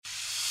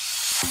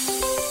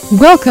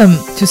Welcome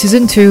to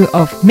Season 2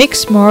 of Make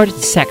Smart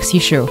Sexy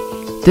Show.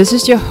 This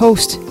is your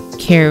host,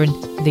 Karen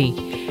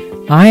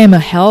Lee. I am a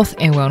health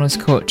and wellness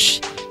coach.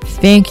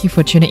 Thank you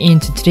for tuning in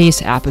to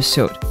today's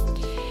episode.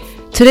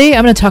 Today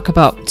I'm going to talk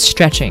about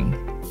stretching.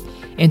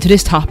 And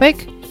today's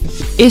topic,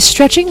 is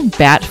stretching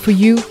bad for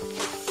you?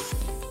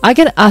 I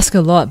get asked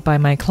a lot by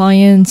my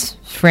clients,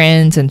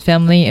 friends, and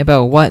family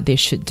about what they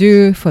should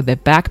do for their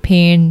back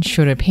pain,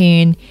 shoulder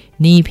pain,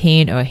 knee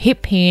pain, or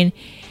hip pain,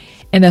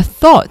 and their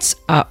thoughts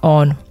are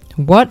on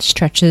what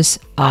stretches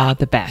are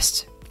the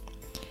best.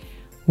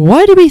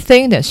 Why do we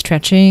think that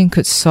stretching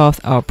could solve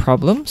our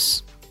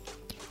problems?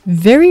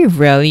 Very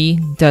rarely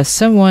does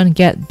someone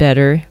get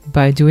better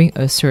by doing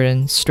a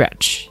certain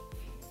stretch.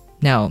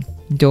 Now,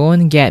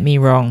 don't get me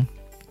wrong.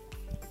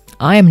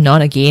 I am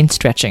not against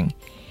stretching.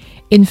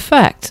 In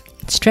fact,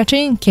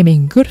 stretching can be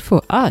good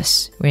for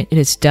us when it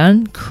is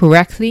done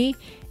correctly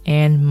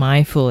and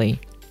mindfully.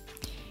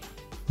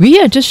 We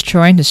are just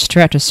trying to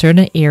stretch a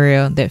certain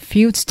area that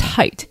feels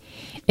tight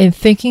and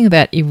thinking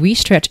that if we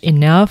stretch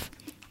enough,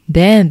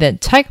 then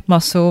that tight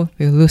muscle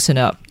will loosen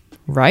up,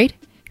 right?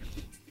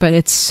 But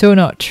it's so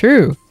not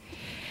true.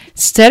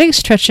 Static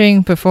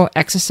stretching before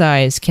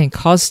exercise can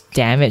cause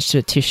damage to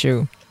the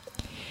tissue.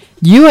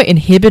 You are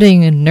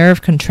inhibiting a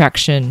nerve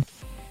contraction,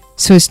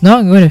 so it's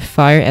not going to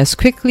fire as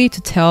quickly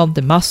to tell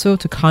the muscle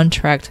to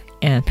contract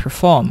and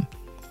perform.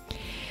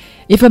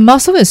 If a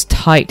muscle is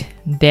tight,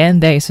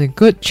 then there is a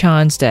good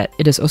chance that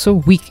it is also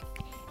weak,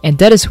 and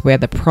that is where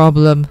the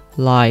problem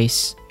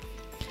lies.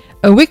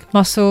 A weak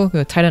muscle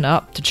will tighten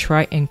up to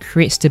try and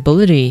create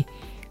stability,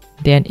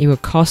 then it will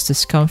cause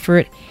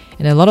discomfort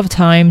and a lot of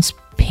times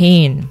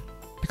pain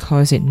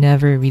because it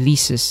never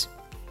releases.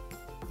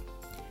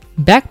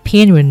 Back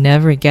pain will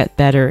never get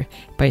better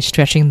by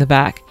stretching the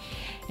back,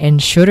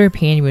 and shoulder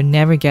pain will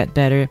never get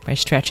better by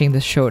stretching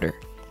the shoulder.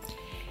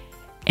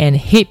 And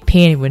hip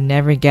pain will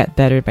never get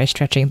better by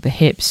stretching the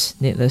hips,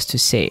 needless to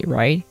say,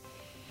 right?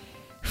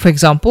 For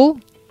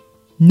example,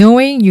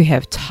 knowing you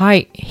have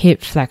tight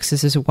hip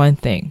flexors is one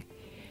thing.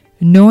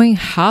 Knowing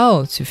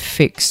how to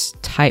fix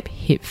tight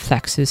hip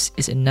flexors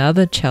is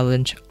another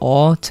challenge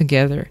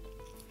altogether.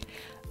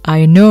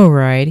 I know,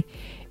 right?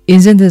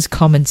 Isn't this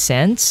common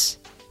sense?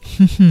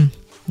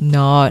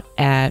 Not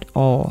at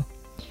all.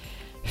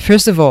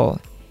 First of all,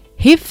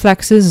 hip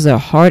flexors is a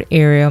hard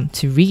area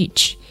to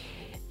reach.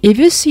 If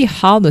you see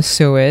how the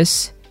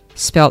psoas,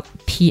 spelled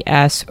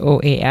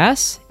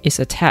PSOAS, is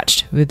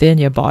attached within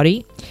your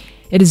body,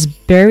 it is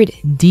buried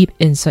deep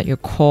inside your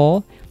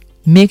core,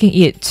 making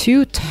it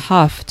too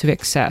tough to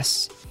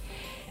access.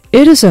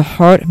 It is a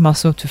hard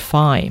muscle to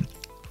find,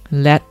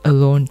 let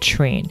alone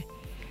train.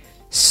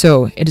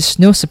 So it is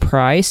no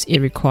surprise it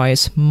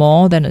requires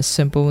more than a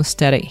simple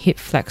static hip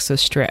flexor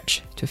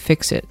stretch to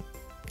fix it.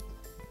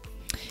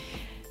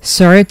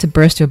 Sorry to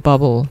burst your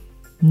bubble.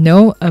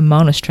 No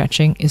amount of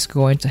stretching is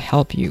going to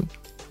help you.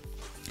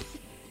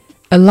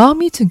 Allow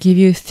me to give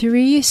you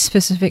 3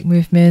 specific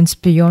movements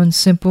beyond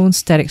simple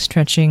static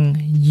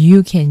stretching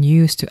you can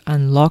use to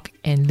unlock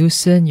and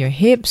loosen your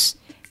hips,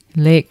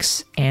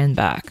 legs, and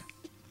back.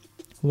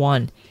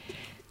 1.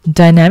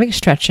 Dynamic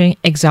stretching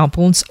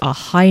examples are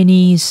high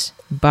knees,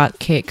 butt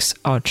kicks,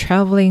 or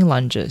traveling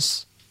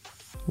lunges.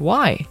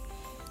 Why?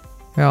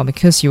 Well,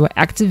 because you are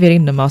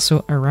activating the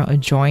muscle around a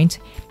joint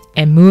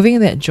and moving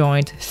that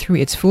joint through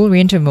its full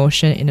range of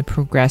motion in a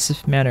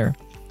progressive manner.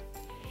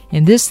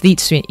 And this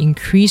leads to an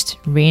increased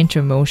range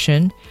of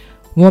motion,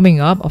 warming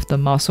up of the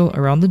muscle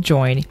around the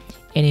joint,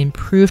 and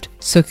improved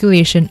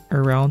circulation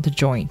around the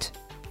joint.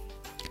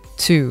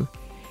 2.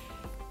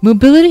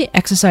 Mobility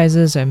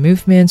exercises are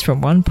movements from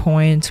one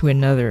point to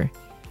another.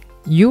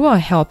 You are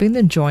helping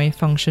the joint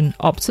function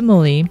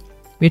optimally,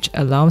 which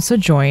allows the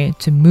joint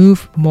to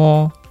move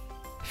more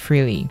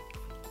freely.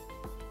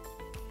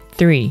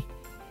 3.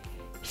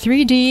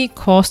 3D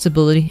core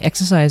stability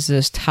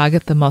exercises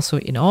target the muscle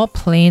in all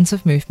planes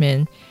of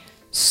movement,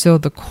 so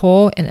the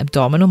core and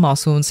abdominal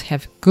muscles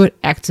have good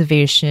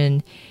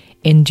activation,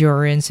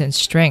 endurance, and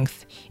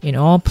strength in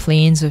all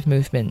planes of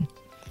movement.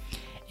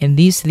 And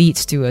this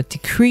leads to a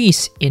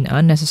decrease in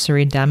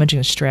unnecessary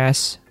damaging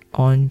stress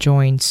on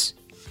joints.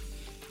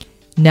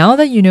 Now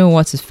that you know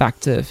what's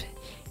effective,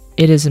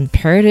 it is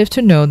imperative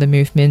to know the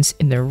movements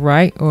in the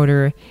right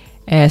order,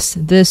 as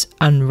this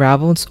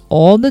unravels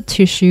all the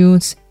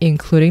tissues,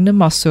 including the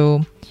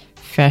muscle,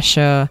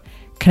 fascia,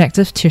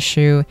 connective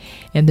tissue,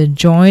 and the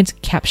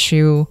joint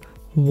capsule,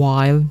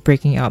 while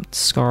breaking up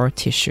scar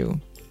tissue.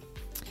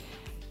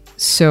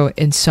 So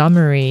in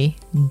summary,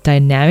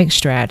 dynamic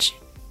stretch,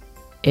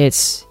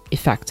 it's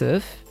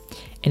effective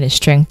and it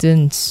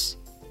strengthens,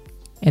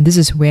 and this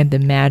is where the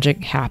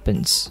magic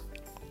happens.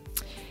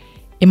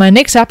 In my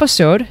next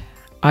episode,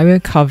 I will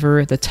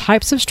cover the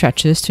types of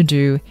stretches to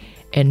do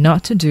and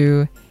not to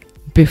do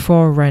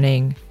before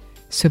running.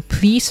 So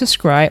please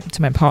subscribe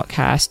to my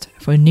podcast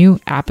for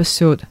new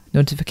episode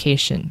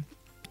notification.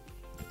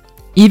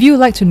 If you would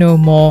like to know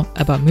more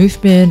about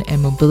movement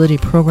and mobility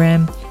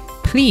program,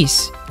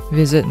 please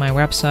visit my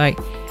website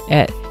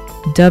at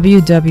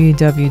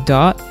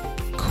www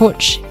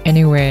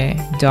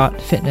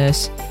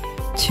coachanywhere.fitness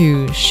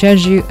to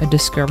schedule a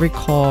discovery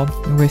call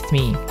with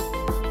me.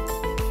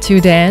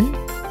 Till then,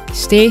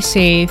 stay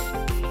safe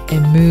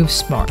and move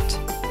smart.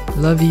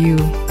 Love you,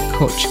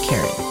 Coach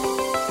Karen.